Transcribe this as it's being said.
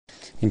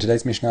In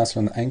today's Mishnah,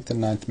 from the 8th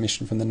and 9th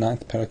Mishnah from the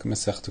 9th Parak of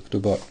Masechta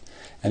Ketubot.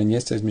 And in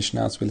yesterday's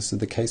Mishnah, we listed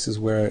the cases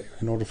where,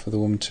 in order for the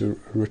woman to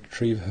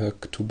retrieve her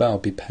ketubah or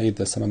be paid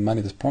the sum of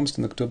money that's promised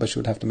in the ketubah, she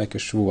would have to make a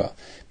shvuah,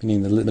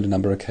 meaning the limited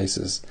number of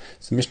cases.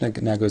 So Mishnah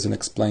now goes and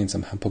explains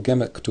them.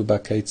 Pogema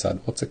ketubah keitzad.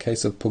 What's a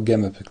case of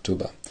pogema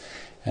ketubah?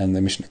 And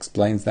the Mishnah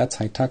explains that's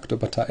Hayta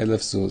ketubata 1,000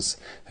 zuz.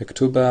 Her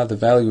ketubah, the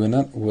value in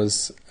it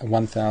was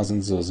 1,000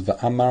 zuz.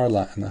 Va'amar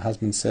la, and the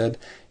husband said,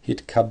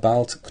 Hit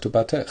kabalt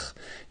ketubatech.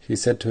 He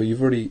said to her,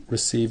 you've already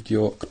received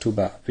your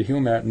ketubah.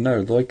 V'hi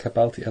no, loy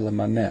kabalti ela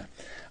maneh.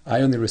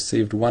 I only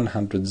received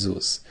 100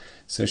 zuz.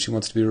 So she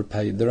wants to be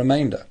repaid the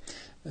remainder.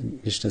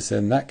 Mishnah said,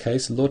 in that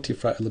case, lo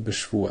tifra ela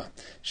b'shvuah.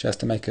 She has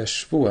to make a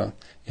shvuah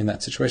in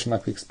that situation,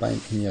 like we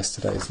explained in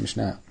yesterday's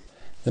Mishnah.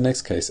 The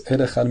next case,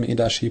 a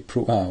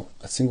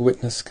single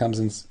witness comes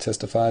and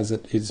testifies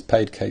that it is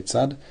paid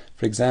keitzad.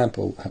 For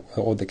example,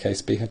 or the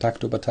case be, her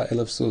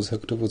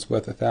ketubah was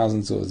worth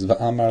 1,000 zuz,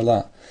 va'amar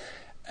la.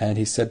 And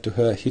he said to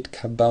her, hit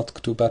kabalt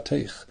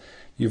ketubatech.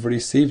 You've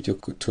received your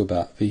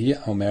ketubah. V'hi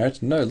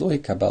omeret, no, lo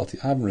hikabalti,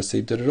 I haven't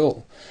received it at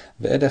all.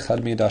 And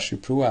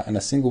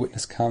a single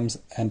witness comes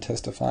and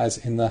testifies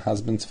in the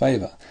husband's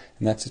favour.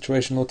 In that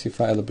situation, lo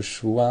tifra ela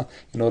b'shvuah,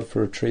 in order for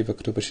a retrieve a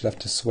ketubah, she'd have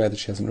to swear that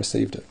she hasn't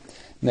received it.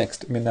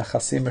 Next,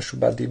 minachasim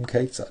meshubadim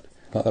keitzad.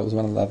 Well, that was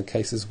one of the other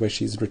cases where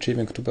she's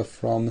retrieving ketubah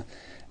from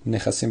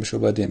nechasim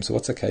meshubadim. So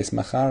what's the case?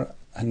 Machar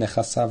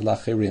nechasav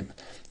lachirim.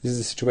 This is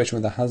a situation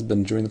where the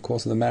husband, during the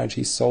course of the marriage,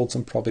 he sold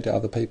some property to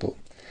other people.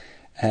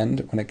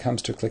 And when it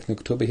comes to collecting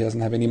the ketubah, he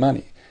doesn't have any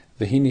money.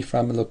 Now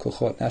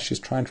she's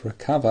trying to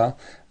recover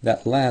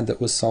that land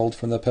that was sold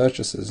from the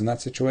purchasers. In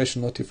that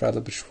situation, lo tifra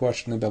ela b'shvuah,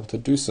 she wouldn't be able to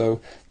do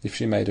so if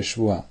she made a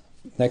shvuah.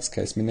 Next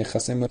case,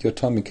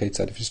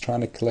 if she's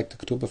trying to collect a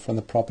ketubah from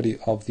the property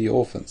of the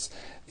orphans.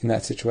 In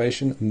that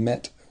situation,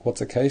 what's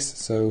the case?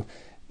 So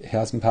her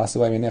husband passed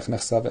away and he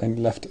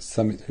left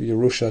some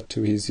Yerusha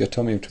to his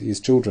Yatomim, to his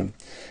children.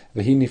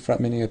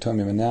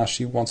 And now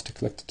she wants to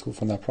collect the ketubah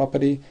from that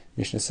property.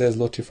 Mishnah says,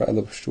 Lo tifra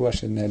ela b'shvuah,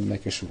 she didn't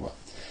make a shvuah.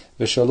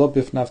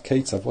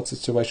 What's the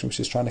situation where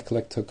she's trying to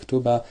collect her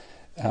ketubah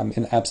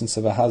in the absence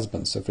of her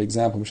husband? So for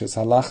example, Mishnah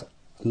says, Halach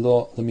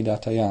lo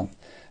l'midatayam.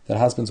 That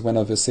husbands went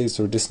overseas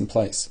to a distant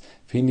place.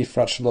 And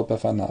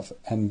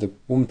the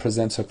woman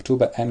presents her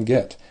ketubah and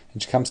get,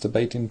 and she comes to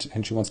Beit Din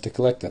and she wants to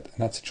collect it. In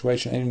that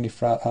situation,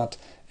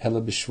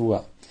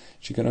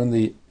 she can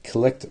only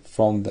collect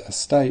from the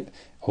estate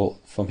or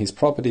from his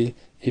property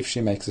if she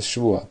makes a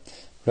shvuah.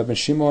 Rabbi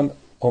Shimon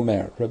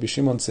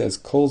says,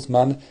 Kol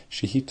zman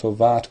shehi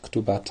tovat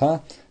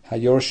ketubata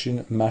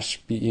hayorshin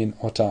mashbi'in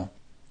ota.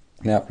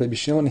 Now, Rabbi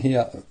Shimon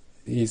here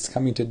is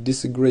coming to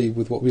disagree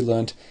with what we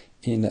learned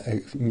in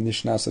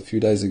Mishnah a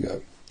few days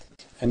ago.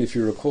 And if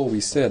you recall,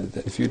 we said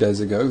that a few days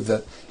ago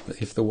that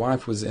if the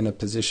wife was in a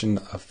position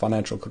of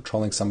financial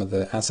controlling some of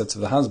the assets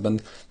of the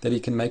husband, that he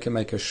can make her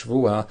make a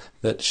shvuah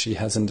that she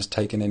hasn't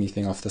taken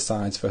anything off the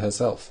sides for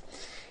herself.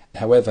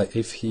 However,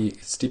 if he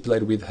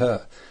stipulated with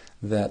her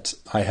that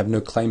I have no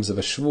claims of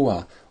a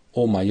shvuah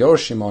or my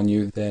yorshim on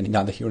you, then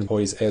neither he nor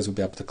his heirs will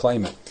be able to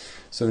claim it.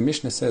 So the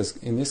Mishnah says,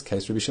 in this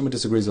case, Rabbi Shimon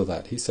disagrees with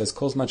that. He says,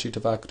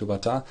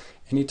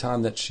 any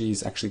time that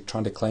she's actually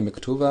trying to claim a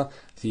ketubah,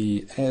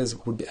 the heirs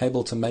would be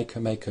able to make her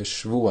make a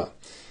shvuah.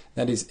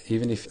 That is,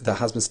 even if the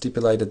husband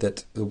stipulated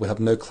that we have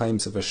no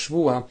claims of a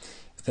shvuah,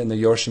 then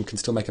the yorshim can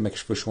still make a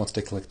shvuah. She wants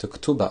to collect a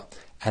ketubah.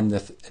 And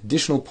the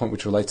additional point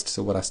which relates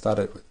to what I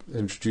started with,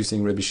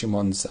 introducing Rabbi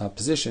Shimon's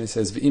position, it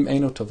says, V'im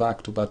eino tova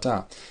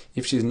ketubata.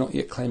 If she's not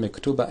yet claiming a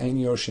ketubah, ein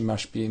yorshim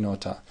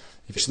mashbi'inota.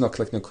 If she's not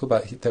collecting a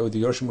ketubah,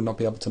 the yorshim would not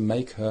be able to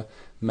make her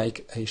make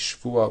a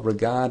shvuah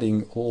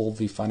regarding all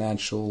the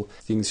financial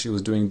things she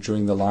was doing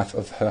during the life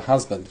of her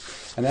husband.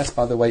 And that's,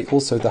 by the way,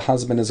 also the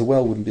husband as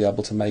well wouldn't be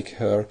able to make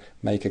her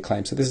make a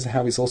claim. So this is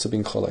how he's also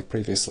been cholek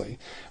previously.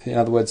 In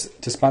other words,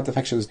 despite the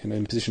fact she was in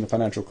a position of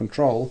financial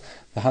control,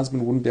 the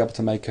husband wouldn't be able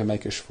to make her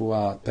make a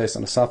shvuah based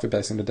on a safi,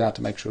 based on a doubt,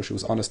 to make sure she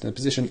was honest in a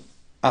position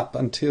up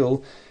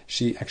until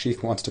she actually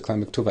wants to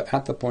claim a ketubah.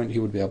 At the point, he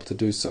would be able to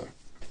do so.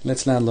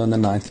 Let's now learn the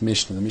 9th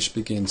Mishnah. The Mishnah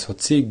begins,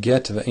 Hotzi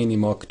get ve'eni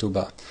mo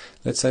ketubah.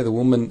 Let's say the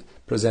woman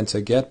presents her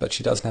get, but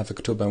she doesn't have a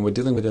ketubah, and we're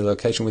dealing with a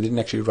location where they didn't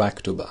actually write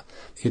ketubah.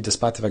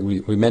 Despite the fact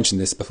we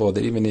mentioned this before,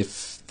 that even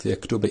if the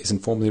ketubah isn't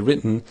formally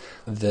written,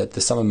 that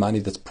the sum of money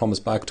that's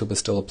promised by ketubah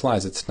still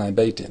applies. It's Tnai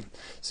Beit Din.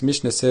 So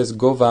Mishnah says,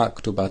 Gova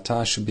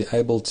ketubata, should be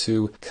able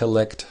to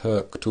collect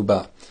her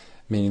ketubah,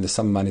 meaning the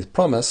sum of money is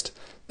promised.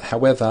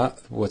 However,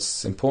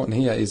 what's important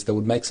here is they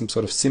would make some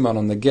sort of siman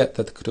on the get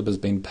that the ketubah has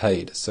been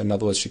paid. So in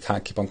other words, she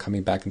can't keep on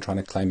coming back and trying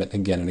to claim it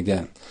again and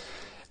again.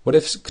 What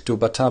if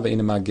ketubata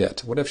ve'inema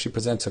get? What if she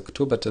presents a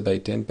ketubah to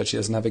Beit Din, but she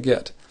doesn't have a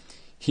get?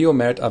 He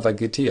omeret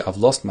avagiti, I've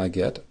lost my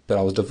get, but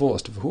I was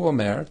divorced. Who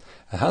omeret?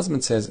 Her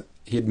husband says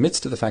he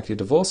admits to the fact he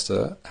divorced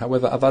her.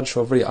 However, avad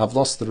shovri, I've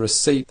lost the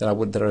receipt that I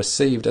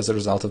received as a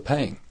result of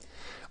paying.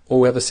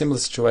 Or we have a similar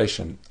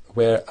situation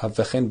where a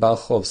vechen bal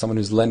chov, someone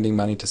who's lending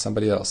money to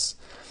somebody else.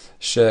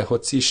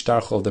 Shehotzi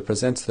Shtarchov, that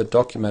presents the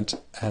document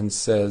and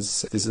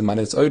says, this is the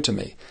money that's owed to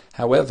me.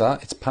 However,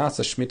 it's past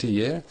the Shemitah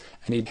year,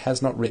 and he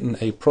has not written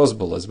a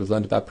prosbul, as we've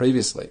learned about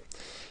previously.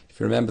 If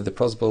you remember, the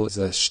prosbul is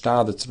a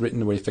shtar that's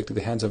written where he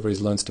effectively hands over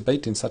his loans to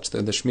Beit Din, such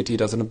that the Shemitah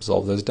doesn't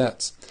absolve those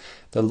debts.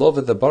 The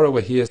lover, the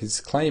borrower here,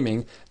 is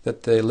claiming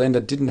that the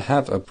lender didn't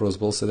have a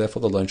prosbul, so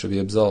therefore the loan should be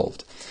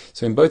absolved.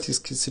 So in both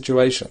these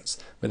situations,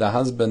 where the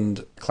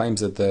husband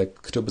claims that the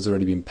ketubah has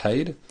already been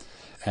paid,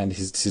 and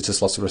he's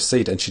just lost a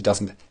receipt, and she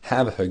doesn't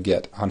have her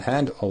get on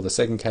hand, or the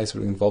second case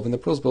would involve in the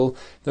prosbul,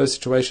 those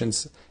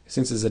situations,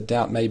 since there's a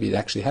doubt maybe it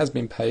actually has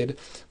been paid,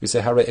 we say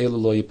Hare elu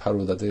lo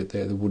yiparu, that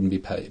they wouldn't be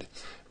paid.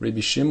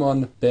 Rabbi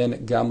Shimon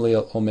ben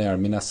Gamliel Omer,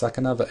 Min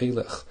hasakana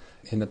va'elech,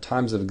 in the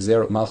times of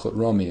Gzerot Malchut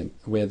Romi,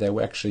 where they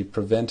were actually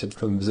prevented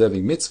from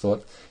observing mitzvot,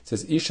 it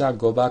says Isha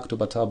gova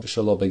ketubata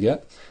b'shelo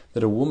beget,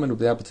 that a woman would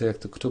be able to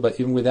take the ketubah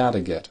even without a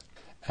get.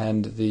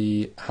 And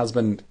the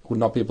husband would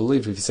not be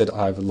believed if he said,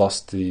 I've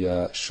lost the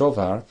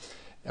shovar,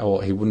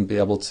 or he wouldn't be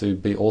able to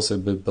be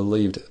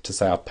believed to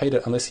say, I've paid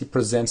it, unless he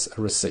presents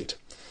a receipt.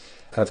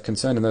 Out of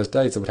concern in those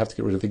days, they would have to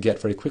get rid of the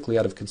get very quickly,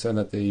 out of concern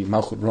that the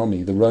Malchut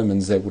Romi, the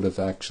Romans, there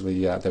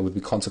would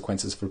be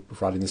consequences for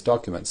writing this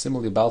document.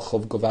 Similarly, Baal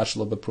Chov govash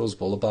lo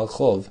beprosbol, a Baal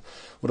Chov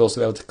would also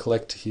be able to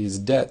collect his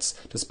debts,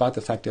 despite the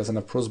fact he has an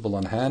prosbol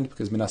on hand,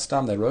 because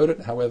minastam they wrote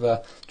it.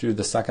 However, due to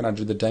the sakana,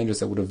 due to the dangers,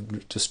 they would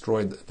have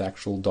destroyed the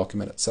actual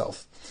document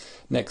itself.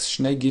 Next,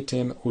 shnei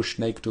gitim u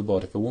shnei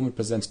ketubot. If a woman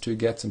presents 2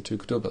 gets and 2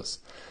 ketubas,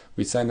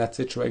 we say in that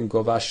situation,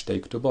 govash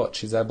shtei ketubot.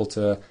 She's able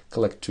to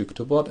collect 2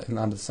 ketubot, and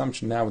under the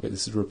assumption now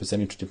this is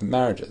representing 2 different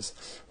marriages.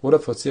 What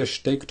if it's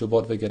shtei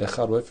ketubot veget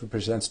echad? What if it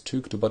presents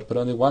 2 ketubot but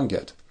only 1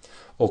 get?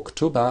 Or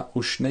ketuba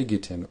u shnei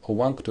gitin, or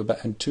 1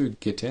 ketuba and 2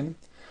 gitin,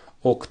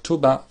 or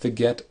ketuba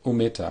veget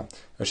umeta,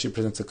 or she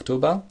presents a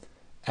ketuba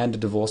and a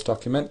divorce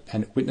document,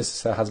 and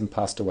witnesses her husband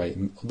passed away.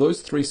 In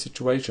those 3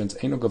 situations,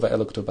 eino gova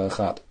elo ketuba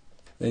echad.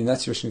 In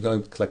that situation, you're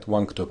going to collect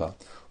 1 ketubah.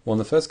 Well, in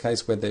the first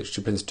case, where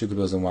she presents 2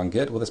 ketubahs and 1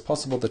 get, well, it's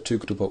possible that 2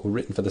 ketubah were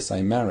written for the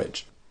same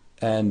marriage.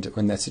 And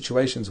when there are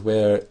situations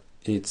where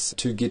it's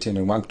 2 gitin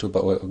and 1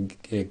 ketubah, or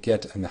a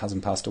get and the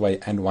husband passed away,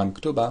 and 1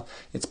 ketubah,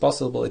 it's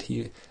possible that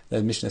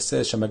the Mishnah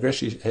says,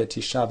 Shamagreshi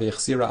tisha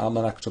v'yechzira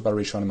almana ketubah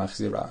rishon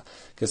machzira.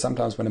 Because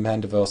sometimes when a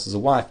man divorces a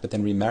wife, but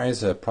then remarries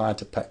her prior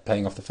to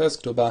paying off the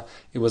first ketubah,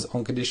 it was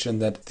on condition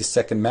that the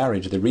second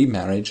marriage, the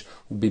remarriage,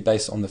 would be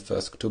based on the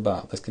first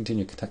ketubah. Let's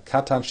continue.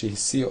 Katan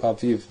shehisiu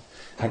aviv.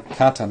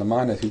 Katan, a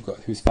minor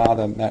whose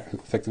father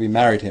effectively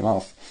married him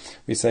off.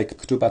 We say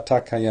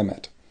ketubata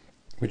kayemet,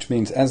 which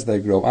means as they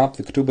grow up,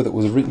 the ketubah that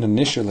was written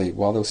initially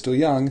while they were still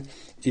young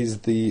is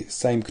the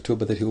same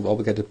ketubah that he will be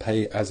obligated to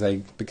pay as they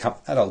become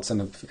adults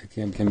and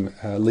became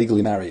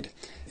legally married.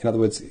 In other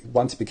words,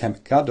 once he became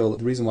gadol,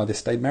 the reason why they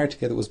stayed married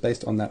together was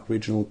based on that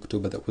original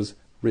ketubah that was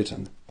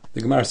written. The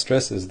Gemara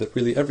stresses that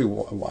really every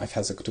wife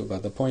has a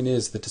ketubah. The point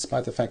is that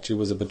despite the fact she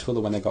was a betula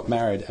when they got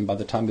married, and by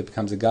the time it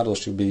becomes a gadol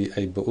she'll be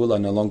a be'ula,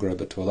 no longer a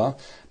betula,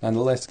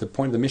 nonetheless the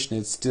point of the Mishnah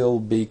is still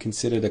be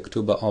considered a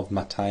ketubah of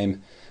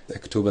matayim, a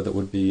ketubah that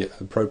would be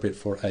appropriate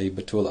for a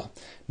betula.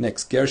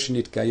 Next, ger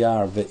shenit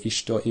gayar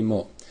ve'ishto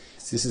imo.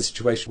 This is a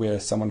situation where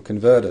someone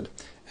converted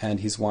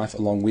and his wife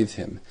along with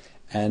him,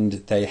 and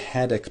they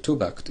had a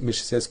ketubah.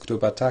 Mishnah says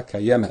ketubata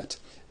kayemet.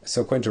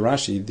 So according to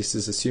Rashi, this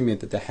is assuming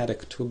that they had a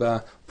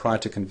ketubah prior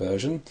to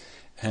conversion,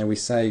 and we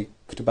say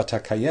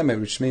ketubata kayemet,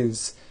 which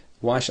means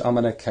waish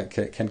almana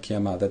ken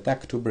kiyama, that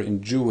ketubah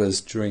endures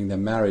during their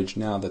marriage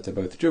now that they're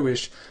both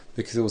Jewish,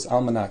 because it was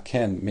almana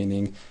ken,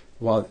 meaning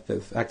while the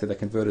fact that they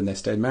converted and they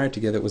stayed married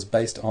together, it was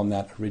based on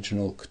that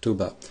original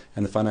ketubah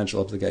and the financial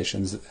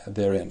obligations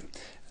therein.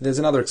 There's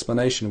another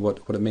explanation what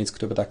it means.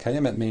 Ketubata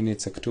kayemet means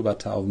it's a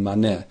ketubata of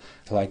maneh,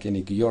 like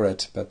any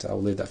gioret, but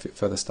I'll leave that for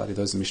further study.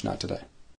 Those are Mishnah today.